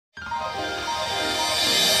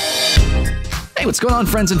Hey, what's going on,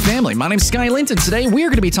 friends and family? My name's Skylent, and today we're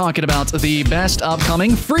going to be talking about the best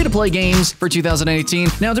upcoming free-to-play games for 2018.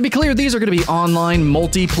 Now, to be clear, these are going to be online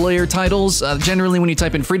multiplayer titles. Generally, when you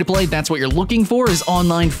type in free-to-play, that's what you're looking for, is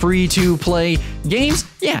online free-to-play games.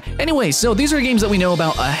 Yeah, anyway, so these are games that we know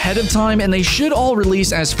about ahead of time, and they should all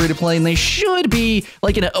release as free-to-play, and they should be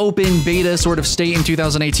like in an open beta sort of state in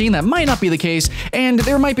 2018. That might not be the case, and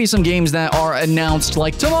there might be some games that are announced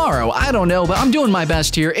like tomorrow. I don't know, but I'm doing my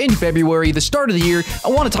best here in February, the start of the year. I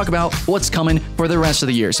want to talk about what's coming for the rest of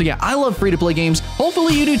the year. So yeah, I love free-to-play games.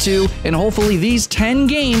 Hopefully you do too, and hopefully these 10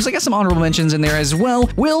 games, I got some honorable mentions in there as well,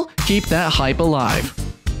 will keep that hype alive.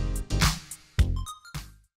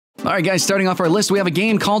 Alright guys, starting off our list, we have a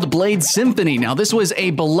game called Blade Symphony. Now this was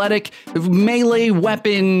a balletic melee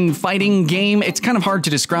weapon fighting game. It's kind of hard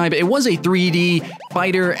to describe. It was a 3D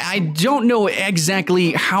fighter. I don't know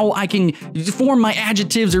exactly how I can form my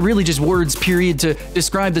adjectives or really just words, period, to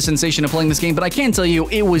describe the sensation of playing this game, but I can tell you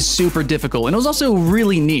it was super difficult. And it was also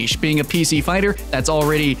really niche, being a PC fighter. That's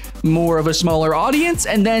already more of a smaller audience,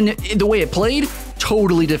 and then the way it played,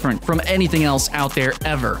 totally different from anything else out there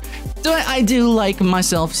ever. So I do like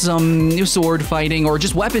myself some sword fighting or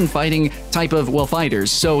just weapon fighting type of, well,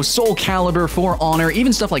 fighters. So Soul Calibur, For Honor,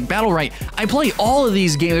 even stuff like Battlerite. I play all of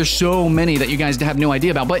these games. There's so many that you guys have no idea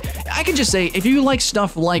about, but I can just say, if you like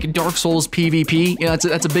stuff like Dark Souls PvP, you know,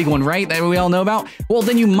 that's a big one, right? That we all know about. Well,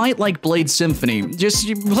 then you might like Blade Symphony. Just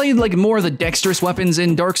you play like more of the dexterous weapons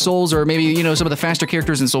in Dark Souls, or maybe, you know, some of the faster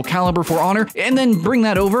characters in Soul Calibur, For Honor, and then bring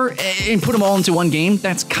that over and put them all into one game.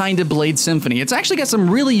 That's kind of Blade Symphony. It's actually got some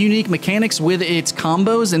really unique mechanics with its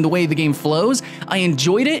combos and the way the game flows. I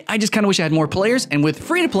enjoyed it. I just kind of wish I had more players, and with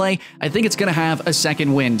free to play, I think it's going to have a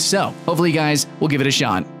second wind. So hopefully you guys will give it a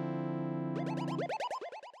shot.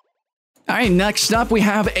 All right, next up, we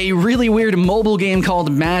have a really weird mobile game called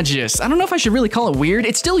Maguss. I don't know if I should really call it weird.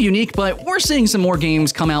 It's still unique, but we're seeing some more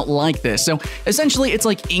games come out like this. So essentially, it's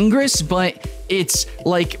like Ingress, but it's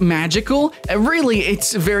like magical. Really,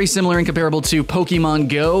 it's very similar and comparable to Pokemon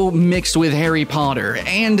Go mixed with Harry Potter.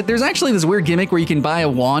 And there's actually this weird gimmick where you can buy a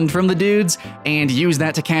wand from the dudes and use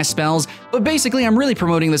that to cast spells. But basically, I'm really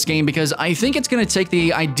promoting this game because I think it's going to take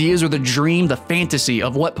the ideas or the dream, the fantasy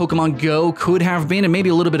of what Pokemon Go could have been, and maybe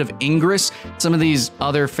a little bit of Ingress, some of these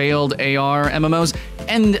other failed AR MMOs,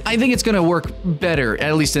 and I think it's going to work better,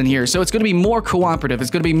 at least in here. So it's going to be more cooperative.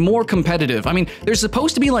 It's going to be more competitive. I mean, there's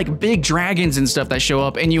supposed to be like big dragons and stuff that show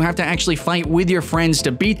up, and you have to actually fight with your friends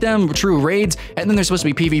to beat them, true raids, and then there's supposed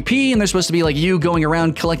to be PvP, and there's supposed to be like you going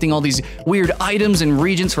around collecting all these weird items and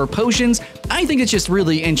regions for potions. I think it's just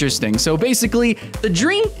really interesting. So basically, the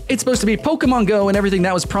dream, it's supposed to be Pokemon Go and everything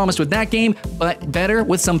that was promised with that game, but better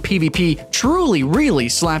with some PvP truly, really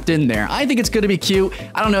slapped in there. I think it's going to be cute.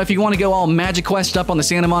 I don't know if you want to go all Magic Quest up on the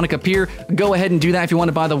Santa Monica Pier, go ahead and do that if you want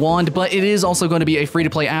to buy the wand, but it is also going to be a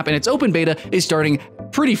free-to-play app, and its open beta is starting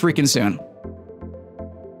pretty freaking soon.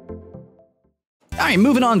 All right,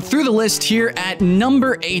 moving on through the list here at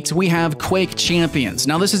number 8, we have Quake Champions.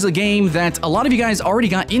 Now, this is a game that a lot of you guys already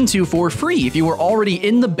got into for free. If you were already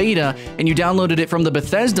in the beta and you downloaded it from the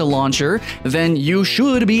Bethesda launcher, then you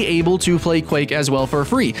should be able to play Quake as well for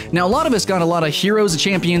free. Now, a lot of us got a lot of Heroes and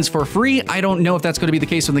Champions for free. I don't know if that's going to be the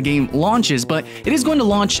case when the game launches, but it is going to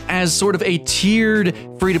launch as sort of a tiered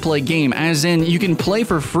free-to-play game, as in you can play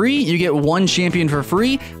for free, you get one champion for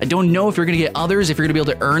free. I don't know if you're going to get others, if you're going to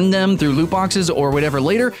be able to earn them through loot boxes or whatever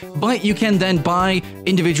later, but you can then buy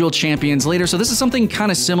individual champions later. So this is something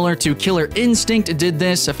kind of similar to Killer Instinct did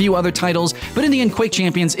this, a few other titles, but in the end, Quake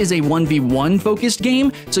Champions is a 1v1 focused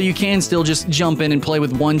game, so you can still just jump in and play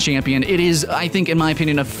with one champion. It is, I think, in my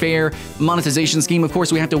opinion, a fair monetization scheme. Of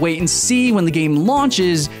course, we have to wait and see when the game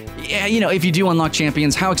launches, yeah, you know, if you do unlock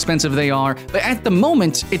champions, how expensive they are, but at the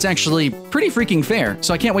moment, it's actually pretty freaking fair.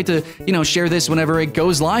 So I can't wait to, you know, share this whenever it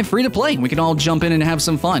goes live, free to play. We can all jump in and have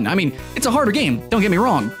some fun. I mean, it's a harder game, don't get me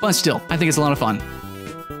wrong, but still, I think it's a lot of fun.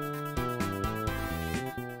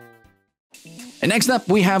 And next up,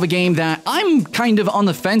 we have a game that I'm kind of on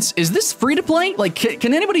the fence. Is this free to play? Like,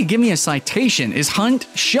 can anybody give me a citation? Is Hunt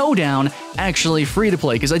Showdown actually free to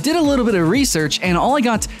play? Because I did a little bit of research, and all I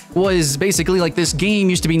got was basically like this game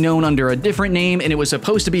used to be known under a different name, and it was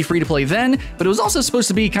supposed to be free to play then, but it was also supposed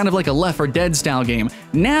to be kind of like a Left 4 Dead style game.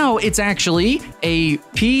 Now it's actually a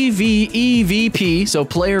PvEVP, so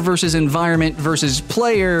player versus environment versus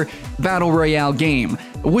player battle royale game.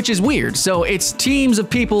 which is weird. So it's teams of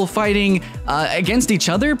people fighting against each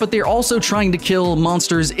other, but they're also trying to kill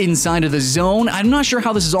monsters inside of the zone. I'm not sure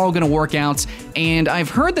how this is all going to work out, and I've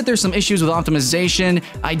heard that there's some issues with optimization.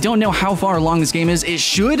 I don't know how far along this game is. It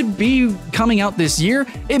should be coming out this year.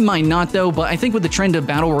 It might not though, but I think with the trend of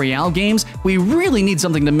Battle Royale games, we really need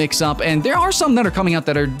something to mix up, and there are some that are coming out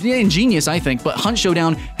that are ingenious, I think, but Hunt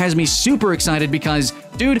Showdown has me super excited because,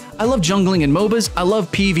 dude, I love jungling in MOBAs. I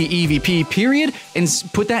love PvEVP, period, and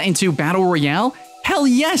put that into Battle Royale. Hell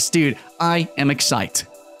yes, dude. I am excited.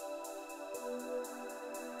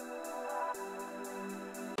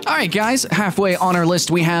 All right, guys, halfway on our list,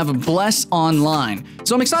 we have Bless Online.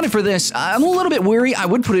 So I'm excited for this. I'm a little bit weary. I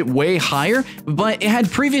would put it way higher, but it had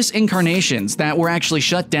previous incarnations that were actually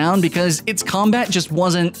shut down because its combat just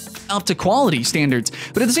wasn't up to quality standards.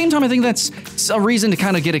 But at the same time, I think that's a reason to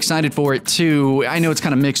kind of get excited for it too. I know it's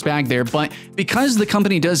kind of mixed bag there, but because the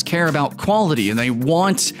company does care about quality and they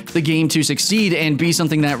want the game to succeed and be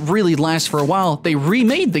something that really lasts for a while, they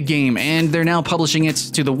remade the game and they're now publishing it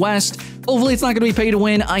to the West. Hopefully it's not going to be pay to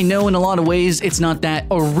win. I know in a lot of ways it's not that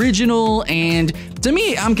original, and to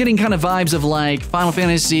me, I'm getting kind of vibes of like Final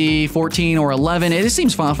Fantasy 14 or 11. It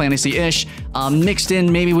seems Final Fantasy-ish, mixed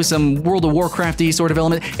in maybe with some World of Warcraft-y sort of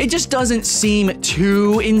element. It just doesn't seem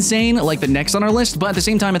too insane like the next on our list, but at the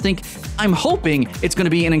same time, I'm hoping it's going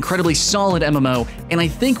to be an incredibly solid MMO, and I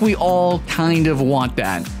think we all kind of want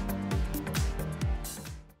that.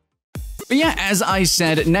 But yeah, as I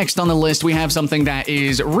said, next on the list, we have something that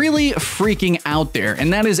is really freaking out there,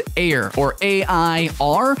 and that is AIR, or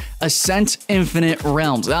A-I-R, Ascent Infinite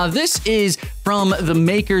Realms. This is from the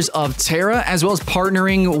makers of Terra, as well as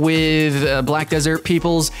partnering with Black Desert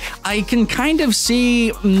Peoples. I can kind of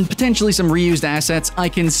see potentially some reused assets. I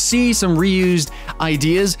can see some reused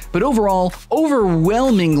ideas, but overall,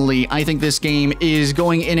 overwhelmingly, I think this game is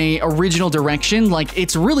going in a original direction. Like,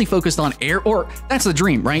 it's really focused on air, or that's the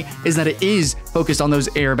dream, right? Is that it is focused on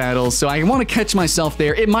those air battles. So I want to catch myself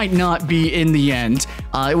there. It might not be in the end.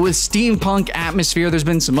 With steampunk atmosphere, there's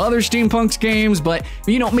been some other steampunk games, but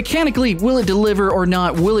you know, mechanically, will it deliver or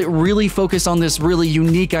not? Will it really focus on this really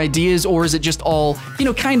unique ideas, or is it just all, you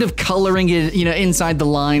know, kind of coloring it, you know, inside the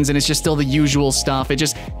lines, and it's just still the usual stuff? It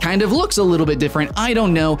just kind of looks a little bit different. I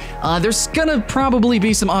don't know. There's gonna probably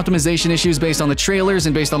be some optimization issues based on the trailers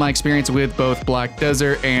and based on my experience with both Black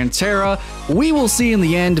Desert and Terra. We will see in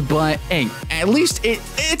the end, but hey, at least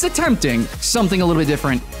it's attempting something a little bit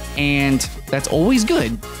different, and that's always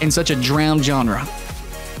good in such a drowned genre.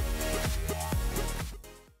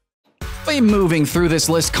 Moving through this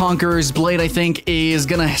list, Conqueror's Blade, I think, is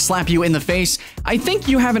gonna slap you in the face. I think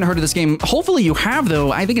you haven't heard of this game. Hopefully you have,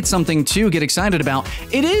 though. I think it's something to get excited about.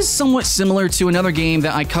 It is somewhat similar to another game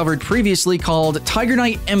that I covered previously called Tiger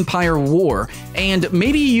Knight Empire War, and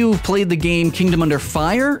maybe you've played the game Kingdom Under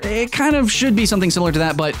Fire. It kind of should be something similar to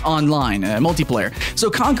that, but online, multiplayer. So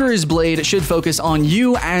Conqueror's Blade should focus on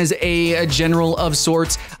you as a general of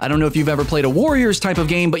sorts. I don't know if you've ever played a Warriors type of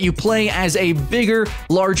game, but you play as a bigger,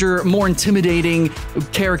 larger, more intimidating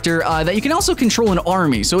character that you can also control an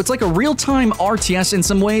army. So it's like a real-time RTS in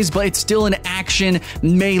some ways, but it's still an action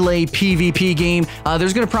melee PvP game.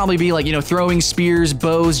 There's gonna probably be, like, you know, throwing spears,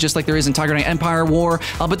 bows, just like there is in Tiger Knight Empire War.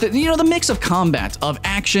 But you know, the mix of combat, of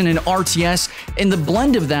action and RTS, and the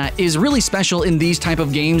blend of that is really special in these type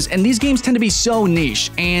of games. And these games tend to be so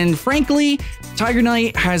niche. And frankly, Tiger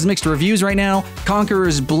Knight has mixed reviews right now.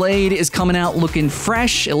 Conqueror's Blade is coming out looking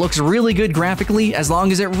fresh. It looks really good graphically. As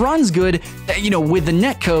long as it runs good, you know, with the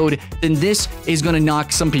netcode, then this is going to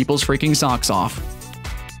knock some people's freaking socks off.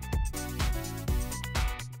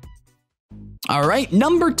 All right,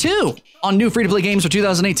 number 2. On new free-to-play games for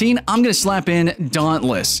 2018, I'm gonna slap in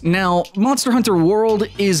Dauntless. Now, Monster Hunter World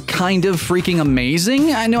is kind of freaking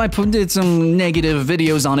amazing. I know I did some negative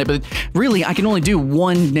videos on it, but really, I can only do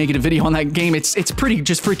one negative video on that game. It's pretty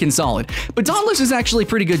just freaking solid. But Dauntless is actually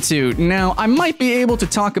pretty good too. Now, I might be able to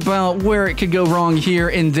talk about where it could go wrong here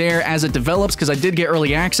and there as it develops, because I did get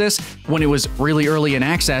early access when it was really early in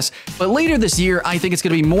access. But later this year, I think it's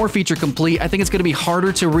gonna be more feature complete. I think it's gonna be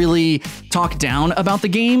harder to really talk down about the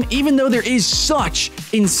game, even though there is such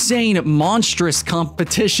insane, monstrous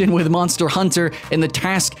competition with Monster Hunter, and the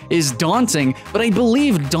task is daunting, but I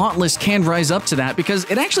believe Dauntless can rise up to that because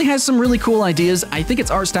it actually has some really cool ideas. I think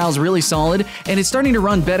its art style is really solid, and it's starting to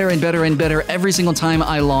run better and better and better every single time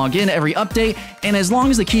I log in, every update, and as long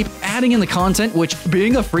as they keep adding in the content, which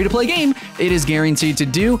being a free-to-play game, it is guaranteed to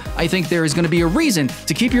do, I think there is going to be a reason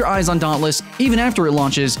to keep your eyes on Dauntless even after it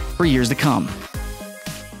launches for years to come.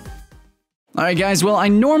 Alright guys, well, I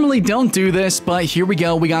normally don't do this, but here we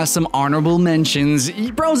go. We got some honorable mentions.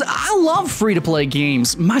 Bros, I love free-to-play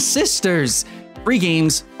games. My sisters. free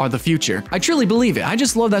games are the future. I truly believe it. I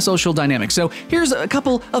just love that social dynamic. So here's a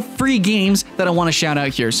couple of free games that I want to shout out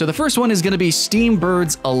here. So the first one is going to be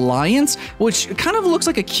SteamBirds Alliance, which kind of looks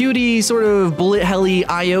like a cutie sort of bullet helly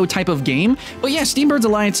IO type of game. But yeah, SteamBirds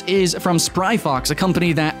Alliance is from Spryfox, a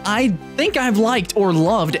company that I think I've liked or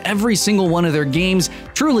loved every single one of their games.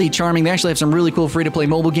 Truly charming. They actually have some really cool free-to-play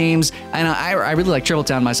mobile games, and I really like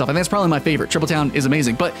Tripletown myself. I think that's probably my favorite. Tripletown is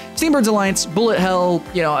amazing. But SteamBirds Alliance, bullet hell,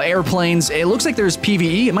 you know, airplanes. It looks like there's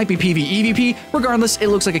PvE. It might be PvEVP. Regardless, it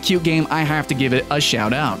looks like a cute game. I have to give it a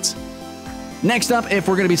shout out. Next up, if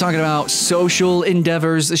we're going to be talking about social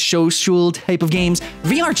endeavors, social type of games,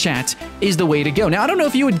 VRChat is the way to go. Now, I don't know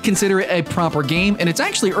if you would consider it a proper game, and it's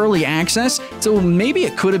actually early access, so maybe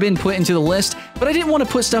it could have been put into the list, but I didn't want to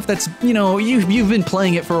put stuff that's, you know, you've been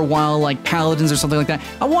playing it for a while, like Paladins or something like that.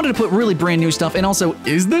 I wanted to put really brand new stuff, and also,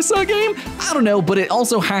 is this a game? I don't know, but it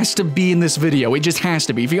also has to be in this video. It just has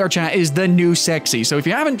to be. VRChat is the new sexy, so if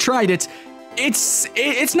you haven't tried it,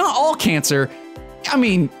 it's not all cancer. I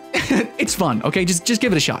mean, it's fun, okay? Just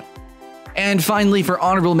give it a shot. And finally, for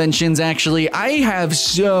honorable mentions, actually, I have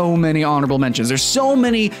so many honorable mentions. There's so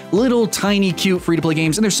many little tiny cute free-to-play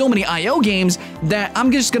games, and there's so many IO games that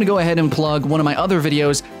I'm just gonna go ahead and plug one of my other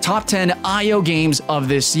videos, top 10 IO games of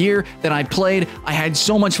this year that I played. I had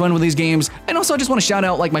so much fun with these games, and also I just want to shout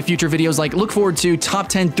out like my future videos, like look forward to top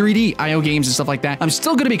 10 3D IO games and stuff like that. I'm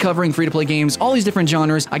still gonna be covering free-to-play games, all these different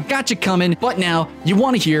genres. I got you coming, but now you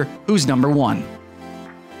want to hear who's number one.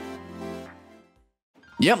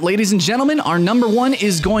 Yep, ladies and gentlemen, our number one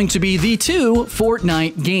is going to be the two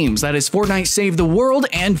Fortnite games. That is Fortnite Save the World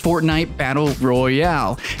and Fortnite Battle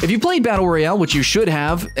Royale. If you played Battle Royale, which you should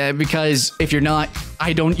have, because if you're not,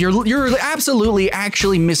 you're absolutely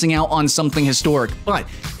actually missing out on something historic. But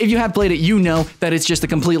if you have played it, you know that it's just a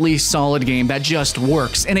completely solid game that just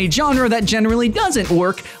works. In a genre that generally doesn't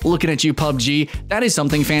work, looking at you, PUBG, that is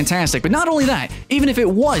something fantastic. But not only that, even if it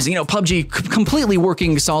was, you know, PUBG completely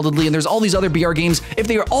working solidly, and there's all these other BR games, if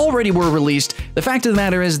they already were released, the fact of the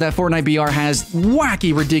matter is that Fortnite BR has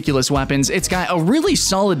wacky, ridiculous weapons. It's got a really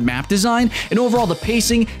solid map design, and overall the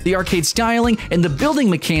pacing, the arcade styling, and the building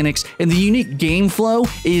mechanics, and the unique game flow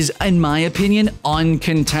is, in my opinion,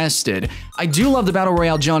 uncontested. I do love the Battle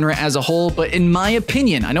Royale genre as a whole, but in my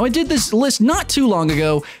opinion, I know I did this list not too long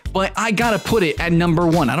ago, but I gotta put it at number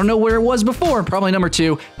one. I don't know where it was before, probably number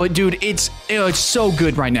two, but dude, it's so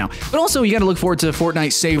good right now. But also, you gotta look forward to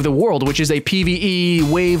Fortnite Save the World, which is a PvE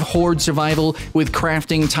wave horde survival with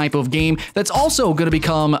crafting type of game that's also gonna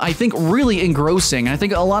become, I think, really engrossing. I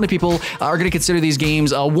think a lot of people are gonna consider these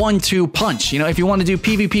games a 1-2 punch. You know, if you want to do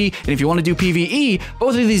PvP and if you want to do PvE,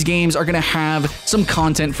 both of these games are gonna have some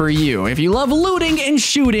content for you. If you love looting and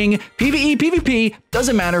shooting, PvE, PvP,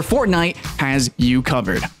 doesn't matter, Fortnite has you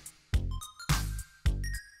covered.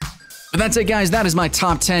 But that's it, guys. That is my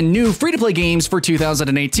top 10 new free-to-play games for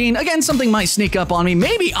 2018. Again, something might sneak up on me.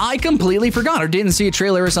 Maybe I completely forgot or didn't see a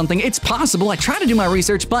trailer or something. It's possible. I try to do my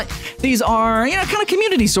research, but these are, you know, kind of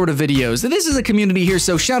community sort of videos. This is a community here,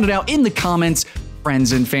 so shout it out in the comments,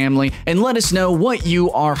 friends and family, and let us know what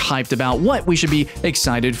you are hyped about, what we should be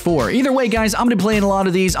excited for. Either way, guys, I'm going to be playing a lot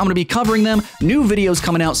of these. I'm going to be covering them. New videos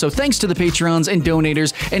coming out, so thanks to the Patreons and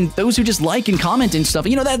donators and those who just like and comment and stuff,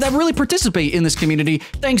 you know, that really participate in this community.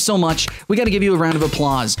 Thanks so much. We got to give you a round of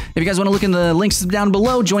applause. If you guys want to look in the links down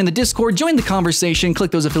below, join the Discord, join the conversation,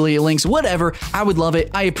 click those affiliate links, whatever. I would love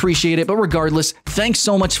it. I appreciate it. But regardless, thanks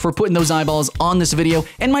so much for putting those eyeballs on this video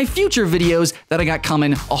and my future videos that I got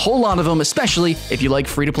coming, a whole lot of them, especially if you like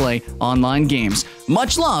free-to-play online games.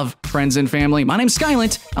 Much love, friends and family. My name's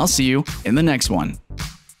Skylent. I'll see you in the next one.